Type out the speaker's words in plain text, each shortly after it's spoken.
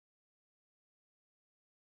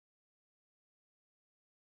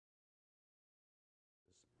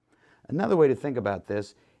Another way to think about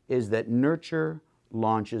this is that nurture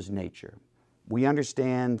launches nature. We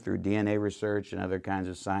understand through DNA research and other kinds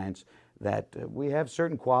of science that we have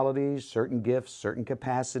certain qualities, certain gifts, certain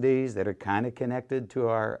capacities that are kind of connected to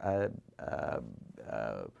our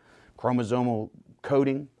chromosomal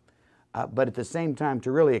coding. But at the same time,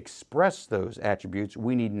 to really express those attributes,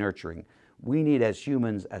 we need nurturing. We need, as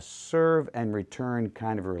humans, a serve and return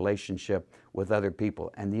kind of relationship with other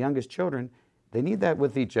people. And the youngest children, they need that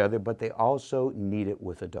with each other, but they also need it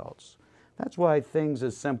with adults. That's why things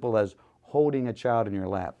as simple as holding a child in your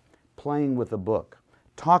lap, playing with a book,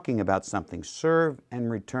 talking about something, serve and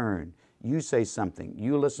return. You say something,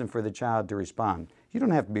 you listen for the child to respond. You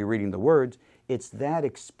don't have to be reading the words. It's that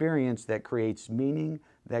experience that creates meaning,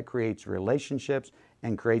 that creates relationships,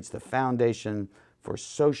 and creates the foundation for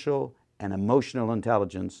social and emotional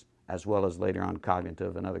intelligence, as well as later on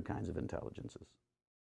cognitive and other kinds of intelligences.